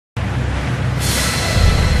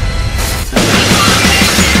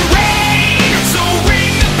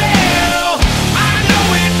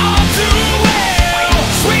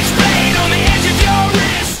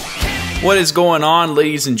What is going on,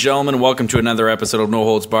 ladies and gentlemen? Welcome to another episode of No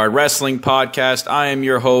Holds Barred Wrestling Podcast. I am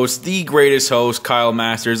your host, the greatest host, Kyle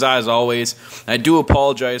Masters. As always, I do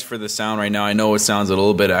apologize for the sound right now. I know it sounds a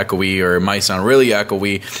little bit echoey, or it might sound really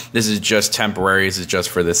echoey. This is just temporary. This is just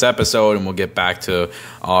for this episode, and we'll get back to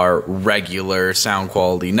our regular sound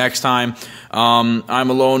quality next time.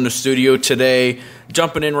 I'm alone in the studio today,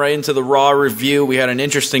 jumping in right into the Raw review. We had an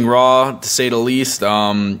interesting Raw, to say the least.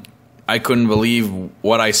 I couldn't believe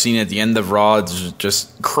what I seen at the end of Raw. It's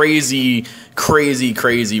just crazy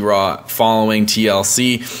Raw following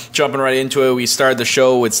TLC. Jumping right into it, we started the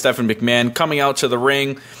show with Stephanie McMahon coming out to the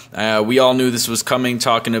ring. We all knew this was coming,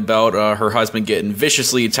 talking about her husband getting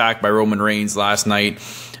viciously attacked by Roman Reigns last night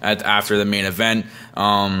after the main event.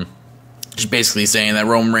 She's basically saying that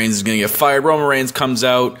Roman Reigns is going to get fired. Roman Reigns comes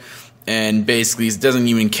out and basically doesn't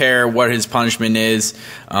even care what his punishment is.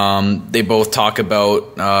 They both talk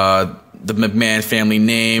about the McMahon family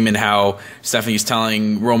name and how Stephanie's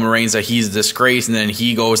telling Roman Reigns that he's a disgrace, and then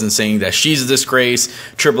he goes and saying that she's a disgrace,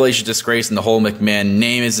 Triple H is a disgrace, and the whole McMahon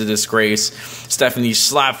name is a disgrace. Stephanie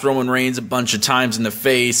slaps Roman Reigns a bunch of times in the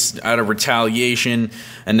face out of retaliation,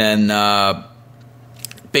 and then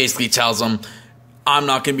basically tells him, I'm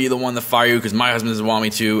not going to be the one to fire you because my husband doesn't want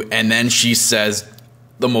me to. And then she says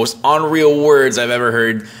the most unreal words I've ever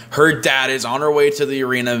heard. Her dad is on her way to the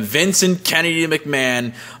arena, Vincent Kennedy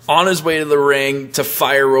McMahon, on his way to the ring to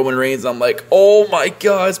fire Roman Reigns. I'm like, oh my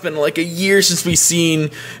God, it's been like a year since we've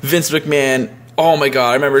seen Vince McMahon. Oh my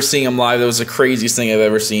God, I remember seeing him live. That was the craziest thing I've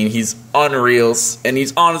ever seen. He's unreal, and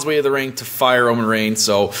he's on his way to the ring to fire Roman Reigns,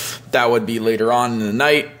 so that would be later on in the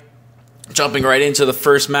night. Jumping right into the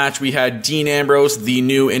first match, we had Dean Ambrose, the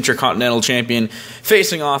new Intercontinental Champion,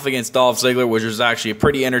 facing off against Dolph Ziggler, which was actually a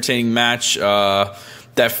pretty entertaining match.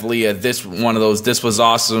 Definitely this was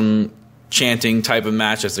awesome chanting type of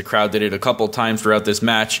match, as the crowd did it a couple times throughout this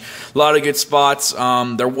match. A lot of good spots.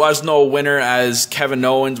 There was no winner, as Kevin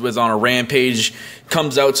Owens was on a rampage,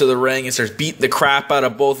 comes out to the ring and starts beating the crap out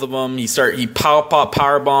of both of them. He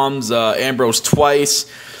power bombs Ambrose twice,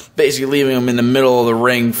 basically leaving him in the middle of the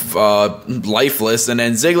ring lifeless. And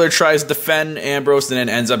then Ziggler tries to defend Ambrose and then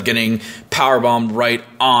ends up getting powerbombed right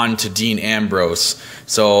on to Dean Ambrose.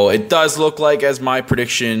 So it does look like, as my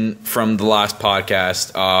prediction from the last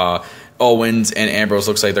podcast, Owens and Ambrose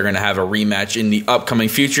looks like they're going to have a rematch in the upcoming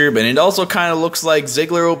future. But it also kind of looks like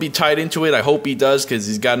Ziggler will be tied into it. I hope he does, because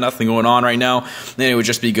he's got nothing going on right now. And it would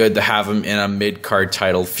just be good to have him in a mid-card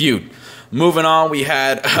title feud. Moving on, we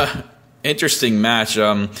had interesting match.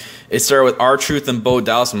 It started with R-Truth and Bo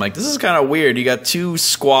Dallas. I'm like, this is kind of weird. You got two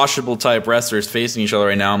squashable type wrestlers facing each other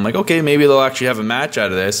right now. I'm like, okay, maybe they'll actually have a match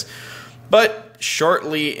out of this. But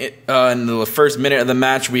shortly in the first minute of the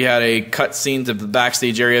match, we had a cut scene to the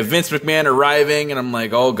backstage area. Vince McMahon arriving, and I'm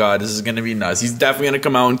like, oh God, this is going to be nuts. He's definitely going to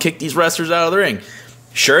come out and kick these wrestlers out of the ring.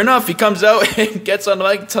 Sure enough, he comes out and gets on the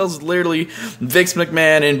mic and tells literally Vince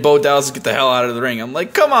McMahon and Bo Dallas to get the hell out of the ring. I'm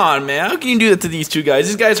like, come on, man. How can you do that to these two guys?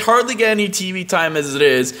 These guys hardly get any TV time as it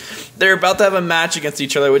is. They're about to have a match against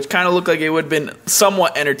each other, which kind of looked like it would have been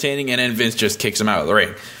somewhat entertaining, and then Vince just kicks him out of the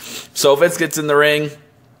ring. So Vince gets in the ring,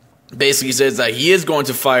 basically says that he is going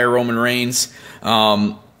to fire Roman Reigns,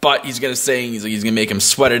 but he's going to make him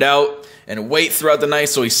sweat it out and wait throughout the night.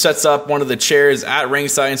 So he sets up one of the chairs at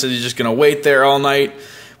ringside and says he's just going to wait there all night.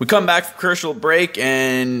 We come back from commercial break,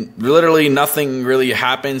 and literally nothing really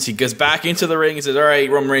happens. He goes back into the ring and says, all right,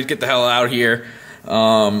 Roman Reigns, get the hell out here.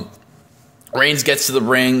 Reigns gets to the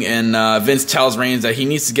ring, and Vince tells Reigns that he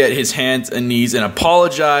needs to get his hands and knees and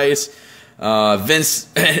apologize. Vince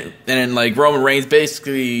and then Roman Reigns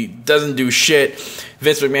basically doesn't do shit.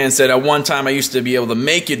 Vince McMahon said, at one time I used to be able to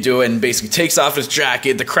make you do it, and basically takes off his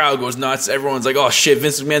jacket. The crowd goes nuts. Everyone's like, oh shit,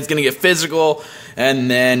 Vince McMahon's gonna get physical. And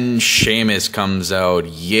then Sheamus comes out.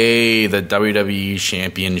 Yay, the WWE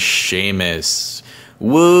champion Sheamus.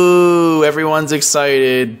 Woo, everyone's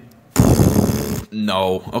excited.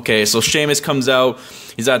 No. Okay, so Sheamus comes out.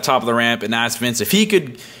 He's at the top of the ramp and asks Vince if he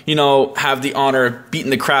could, have the honor of beating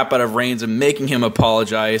the crap out of Reigns and making him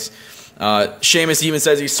apologize. Sheamus even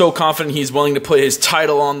says he's so confident he's willing to put his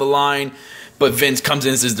title on the line, but Vince comes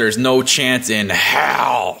in and says there's no chance in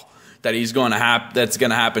hell that that's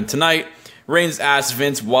going to happen tonight. Reigns asks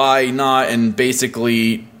Vince why not, and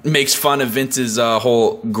basically makes fun of Vince's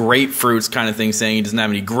whole grapefruits kind of thing, saying he doesn't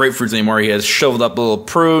have any grapefruits anymore. He has shoveled up little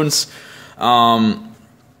prunes.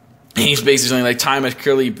 And he's basically saying, like, time has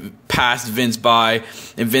clearly passed Vince by,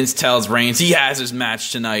 and Vince tells Reigns he has his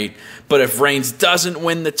match tonight, but if Reigns doesn't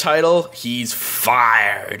win the title, he's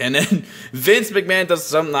fired. And then Vince McMahon does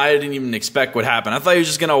something I didn't even expect would happen. I thought he was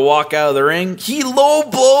just going to walk out of the ring. He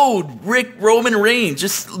low-blowed Roman Reigns,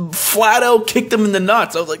 just flat out kicked him in the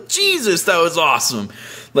nuts. I was like, Jesus, that was awesome.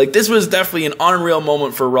 Like, this was definitely an unreal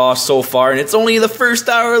moment for Raw so far, and it's only the first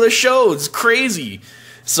hour of the show. It's crazy.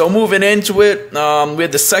 So moving into it, we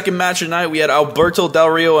had the second match of the night. We had Alberto Del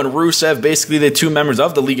Rio and Rusev, basically the two members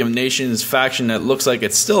of the League of Nations faction that looks like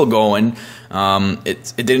it's still going.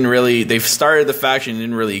 It didn't really, they've started the faction,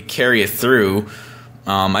 didn't really carry it through.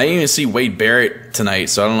 I didn't even see Wade Barrett tonight,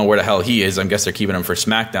 so I don't know where the hell he is. I guess they're keeping him for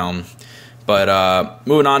SmackDown. But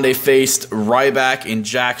moving on, they faced Ryback and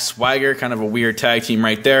Jack Swagger, kind of a weird tag team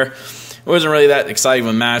right there. It wasn't really that exciting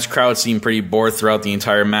of a match. Crowd seemed pretty bored throughout the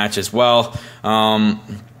entire match as well. The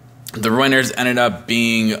winners ended up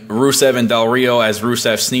being Rusev and Del Rio, as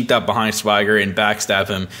Rusev sneaked up behind Swagger and backstabbed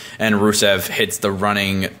him, and Rusev hits the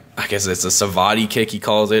running, I guess it's a Savati kick he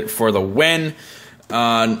calls it, for the win.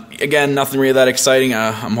 Again, nothing really that exciting.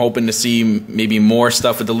 I'm hoping to see maybe more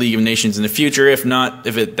stuff with the League of Nations in the future. If not,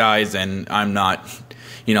 if it dies, then I'm not,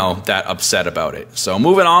 that upset about it. So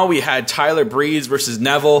moving on, we had Tyler Breeze versus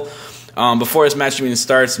Neville. Before this match even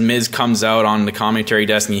starts, Miz comes out on the commentary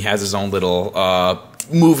desk and he has his own little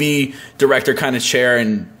movie director kind of chair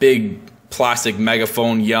and big plastic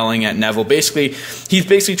megaphone yelling at Neville. Basically, he's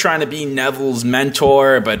basically trying to be Neville's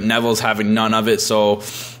mentor, but Neville's having none of it. So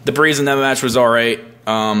the Breeze and Neville match was alright.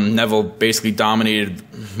 Neville basically dominated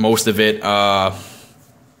most of it.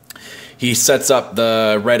 He sets up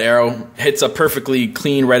the red arrow, hits a perfectly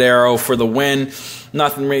clean red arrow for the win.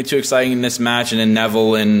 Nothing really too exciting in this match, and then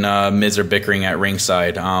Neville and Miz are bickering at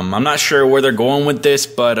ringside. I'm not sure where they're going with this,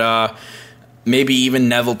 but maybe even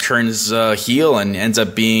Neville turns heel and ends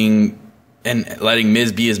up being and letting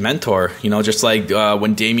Miz be his mentor. Just like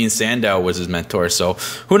when Damien Sandow was his mentor. So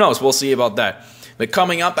who knows? We'll see about that. But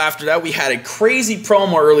coming up after that, we had a crazy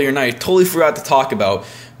promo earlier night. I totally forgot to talk about.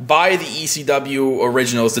 By the ECW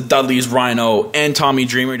originals, the Dudleys, Rhino, and Tommy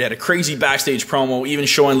Dreamer. They had a crazy backstage promo, even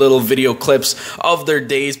showing little video clips of their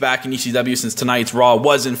days back in ECW, since tonight's Raw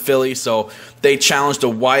was in Philly. So they challenged the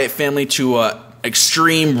Wyatt family to an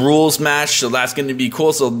Extreme Rules match, so that's going to be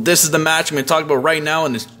cool. So this is the match I'm going to talk about right now,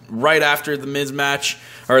 and it's right after the Miz match,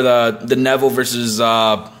 or the Neville versus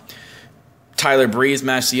Tyler Breeze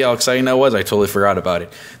match. See how exciting that was? I totally forgot about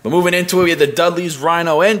it. But moving into it, we had the Dudleys,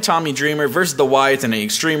 Rhino, and Tommy Dreamer versus the Wyatts in an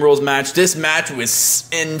Extreme Rules match. This match was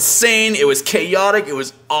insane. It was chaotic. It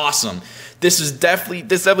was awesome. This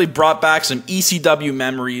definitely brought back some ECW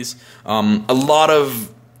memories. A lot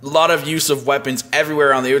of use of weapons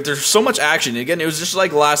everywhere around there. There's so much action. Again, it was just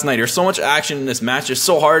like last night. There's so much action in this match. It's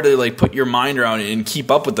so hard to put your mind around it and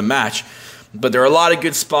keep up with the match. But there are a lot of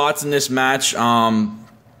good spots in this match.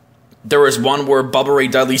 There was one where Bubba Ray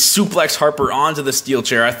Dudley suplexed Harper onto the steel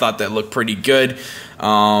chair. I thought that looked pretty good.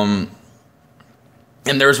 And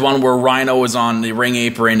there was one where Rhino was on the ring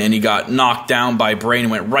apron and he got knocked down by Bray and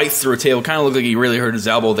went right through a table. Kind of looked like he really hurt his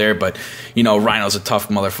elbow there, but Rhino's a tough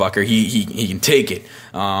motherfucker. He can take it.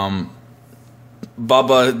 Bubba,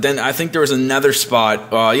 then I think there was another spot.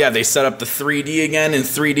 They set up the 3D again, and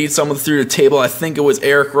 3D someone through the table. I think it was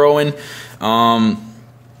Eric Rowan.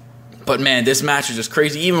 But man, this match was just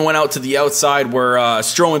crazy. Even went out to the outside where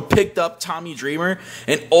Strowman picked up Tommy Dreamer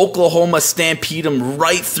and Oklahoma stampeded him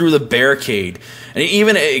right through the barricade. And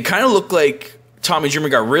it kind of looked like Tommy Dreamer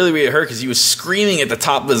got really, really hurt because he was screaming at the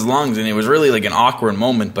top of his lungs, and it was really like an awkward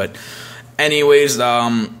moment. But anyways,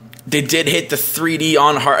 they did hit the 3D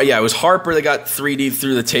on Harper. Yeah, it was Harper that got 3D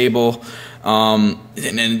through the table. And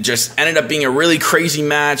it just ended up being a really crazy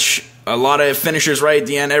match. A lot of finishers right at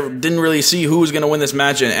the end. Didn't really see who was going to win this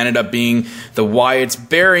match, and it ended up being the Wyatts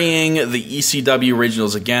burying the ECW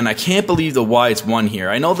originals again. I can't believe the Wyatts won here.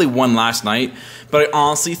 I know they won last night, but I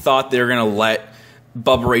honestly thought they were going to let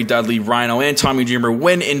Bubba Ray Dudley, Rhino, and Tommy Dreamer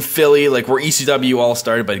win in Philly, like where ECW all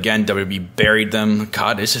started. But again, WWE buried them.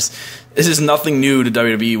 God, this is nothing new to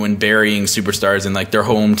WWE when burying superstars in like their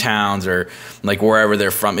hometowns or like wherever they're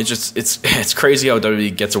from. It's crazy how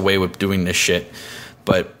WWE gets away with doing this shit.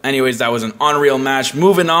 But anyways, that was an unreal match.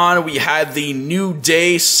 Moving on, we had the New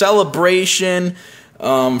Day celebration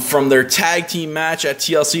from their tag team match at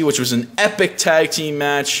TLC, which was an epic tag team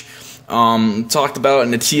match. Talked about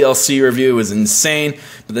in the TLC review. It was insane.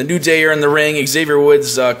 But the New Day are in the ring. Xavier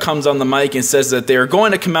Woods comes on the mic and says that they're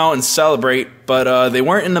going to come out and celebrate, but they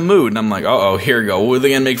weren't in the mood. And I'm like, uh-oh, here we go. What are they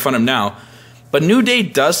going to make fun of now? But New Day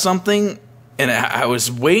does something, and I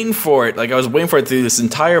was waiting for it. Like, I was waiting for it through this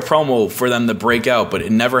entire promo for them to break out, but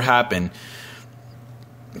it never happened.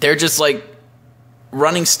 they're just like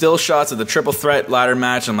running still shots of the triple threat ladder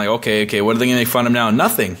match. I'm like, okay, what are they gonna make fun of now?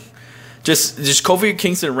 Nothing. Just Kofi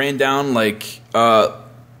Kingston ran down like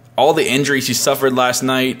all the injuries he suffered last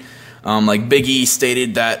night. Like Big E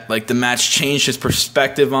stated that like the match changed his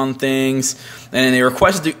perspective on things, and then they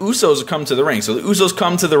requested the Usos to come to the ring. So the Usos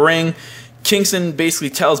come to the ring. Kingston basically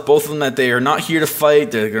tells both of them that they are not here to fight.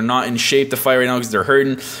 They're not in shape to fight right now because they're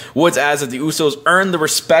hurting. Woods adds that the Usos earn the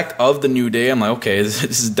respect of the New Day. I'm like, okay, this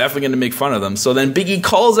is definitely going to make fun of them. So then Big E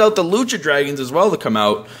calls out the Lucha Dragons as well to come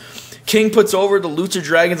out. King puts over the Lucha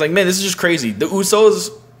Dragons. Like, man, this is just crazy. The Usos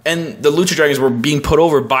and the Lucha Dragons were being put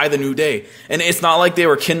over by the New Day. And it's not like they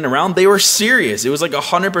were kidding around. They were serious. It was like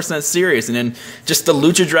 100% serious. And then just the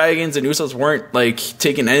Lucha Dragons and Usos weren't like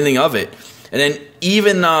taking anything of it. And then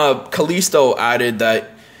even Kalisto added that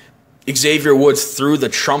Xavier Woods threw the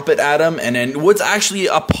trumpet at him, and then Woods actually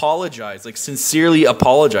apologized, like sincerely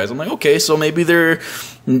apologized. I'm like, okay, so maybe they're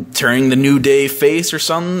turning the New Day face or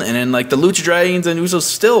something. And then like the Lucha Dragons and Usos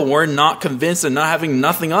still were not convinced and not having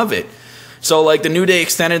nothing of it. So like the New Day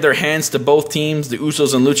extended their hands to both teams. The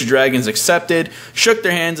Usos and Lucha Dragons accepted, shook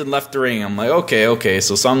their hands, and left the ring. I'm like, okay,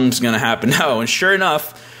 so something's gonna happen now. And sure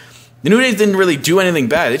enough, the New Day didn't really do anything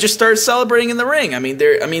bad. They just started celebrating in the ring. I mean,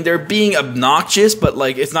 they're being obnoxious, but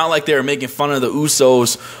like it's not like they were making fun of the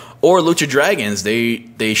Usos or Lucha Dragons.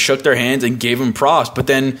 They shook their hands and gave them props. But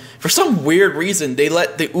then for some weird reason, they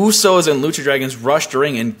let the Usos and Lucha Dragons rush the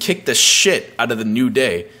ring and kick the shit out of the New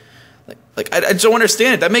Day. Like I don't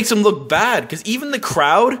understand it. That makes them look bad because even the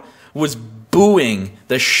crowd was booing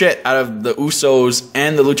the shit out of the Usos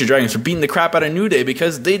and the Lucha Dragons for beating the crap out of New Day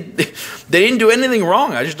because they didn't do anything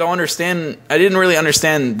wrong. I just don't understand. I didn't really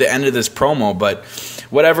understand the end of this promo, but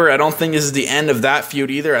whatever. I don't think this is the end of that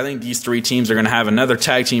feud either. I think these three teams are going to have another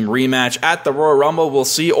tag team rematch at the Royal Rumble. We'll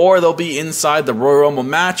see, or they'll be inside the Royal Rumble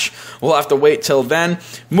match. We'll have to wait till then.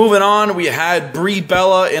 Moving on, we had Brie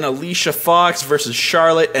Bella and Alicia Fox versus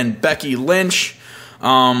Charlotte and Becky Lynch.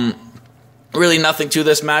 Really nothing to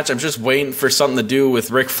this match. I'm just waiting for something to do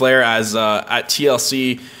with Ric Flair as at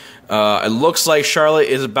TLC. It looks like Charlotte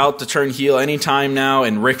is about to turn heel anytime now,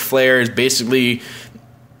 and Ric Flair is basically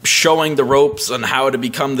showing the ropes on how to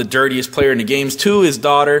become the dirtiest player in the games to his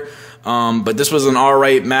daughter. But this was an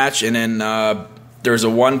alright match, and then there's a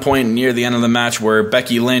one point near the end of the match where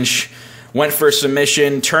Becky Lynch went for a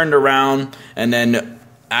submission, turned around, and then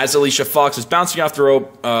as Alicia Fox was bouncing off the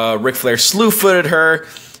rope, Ric Flair slew-footed her.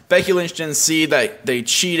 Becky Lynch didn't see that they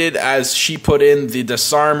cheated as she put in the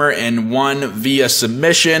disarmer and won via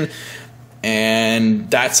submission.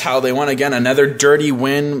 And that's how they won again. Another dirty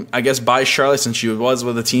win, I guess, by Charlotte since she was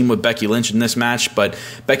with a team with Becky Lynch in this match. But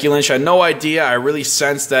Becky Lynch had no idea. I really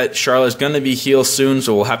sense that Charlotte's going to be heel soon,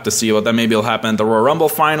 so we'll have to see about that. Maybe it'll happen at the Royal Rumble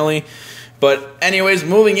finally. But anyways,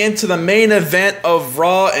 moving into the main event of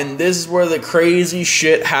Raw, and this is where the crazy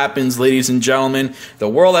shit happens, ladies and gentlemen. The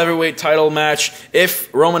World Heavyweight title match.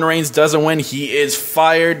 If Roman Reigns doesn't win, he is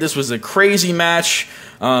fired. This was a crazy match.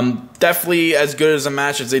 Definitely as good as a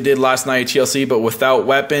match as they did last night at TLC, but without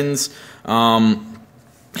weapons.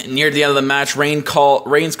 Near the end of the match, Reigns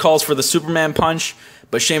calls for the Superman punch,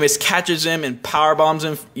 but Sheamus catches him and powerbombs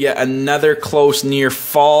him. Yet another close near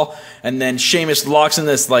fall. And then Sheamus locks in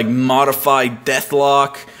this like modified death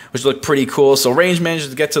lock, which looked pretty cool. So Reigns manages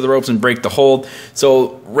to get to the ropes and break the hold.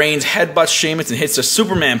 So Reigns headbutts Sheamus and hits a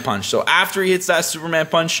Superman punch. So after he hits that Superman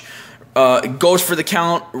punch, goes for the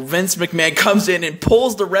count. Vince McMahon comes in and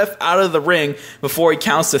pulls the ref out of the ring before he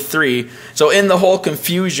counts to 3. So in the whole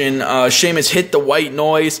confusion, Sheamus hit the white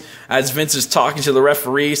noise as Vince is talking to the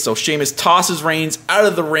referee. So Sheamus tosses Reigns out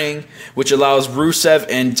of the ring, which allows Rusev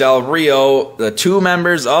and Del Rio, the two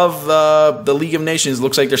members of the League of Nations,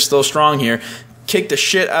 looks like they're still strong here, kick the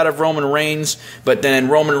shit out of Roman Reigns, but then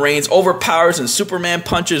Roman Reigns overpowers and Superman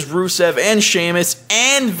punches Rusev and Sheamus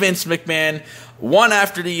and Vince McMahon, one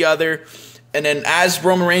after the other. And then as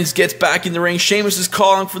Roman Reigns gets back in the ring, Sheamus is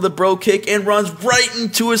calling for the bro kick and runs right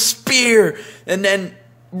into a spear. And then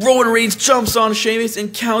Roman Reigns jumps on Sheamus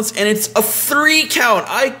and counts, and it's a 3 count.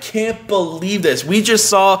 I can't believe this. We just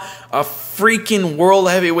saw a freaking World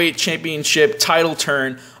Heavyweight Championship title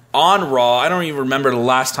turn on Raw. I don't even remember the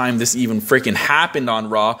last time this even freaking happened on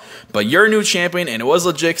Raw. But you're a new champion, and it was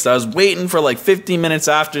legit, because I was waiting for like 15 minutes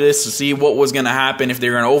after this to see what was going to happen, if they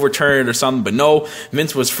were going to overturn it or something. But no,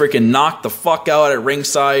 Vince was freaking knocked the fuck out at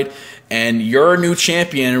ringside, and you're a new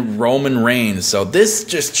champion, Roman Reigns. So this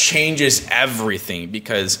just changes everything,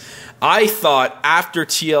 because I thought after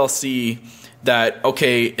TLC that,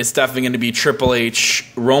 okay, it's definitely going to be Triple H,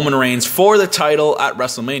 Roman Reigns for the title at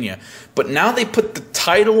WrestleMania. But now they put the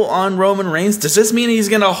title on Roman Reigns. Does this mean he's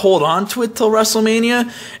going to hold on to it till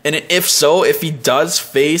WrestleMania? And if so, if he does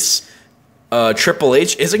face Triple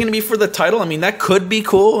H, is it going to be for the title? I mean, that could be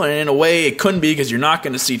cool, and in a way it couldn't be because you're not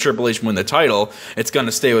going to see Triple H win the title. It's going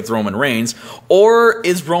to stay with Roman Reigns. Or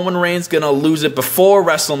is Roman Reigns going to lose it before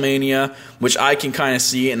WrestleMania, which I can kind of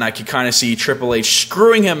see, and I can kind of see Triple H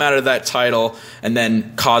screwing him out of that title and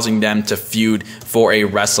then causing them to feud for a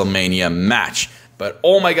WrestleMania match. But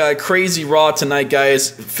oh my God, crazy Raw tonight,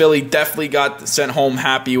 guys. Philly definitely got sent home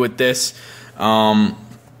happy with this.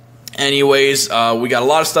 Anyways, we got a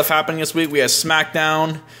lot of stuff happening this week. We have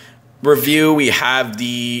SmackDown review. We have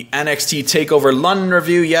the NXT TakeOver London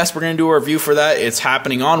review. Yes, we're going to do a review for that. It's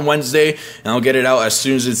happening on Wednesday, and I'll get it out as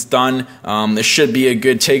soon as it's done. This should be a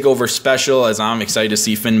good TakeOver special, as I'm excited to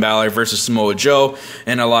see Finn Balor versus Samoa Joe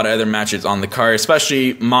and a lot of other matches on the card,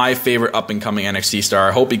 especially my favorite up-and-coming NXT star.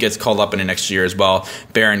 I hope he gets called up in the next year as well,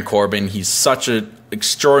 Baron Corbin. He's such an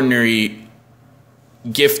extraordinary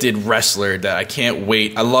gifted wrestler that I can't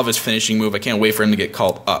wait. I love his finishing move. I can't wait for him to get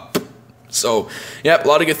called up. So, yep, a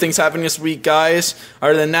lot of good things happening this week, guys.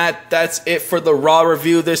 Other than that, that's it for the Raw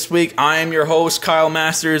review this week. I am your host, Kyle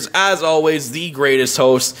Masters, as always, the greatest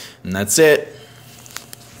host, and that's it.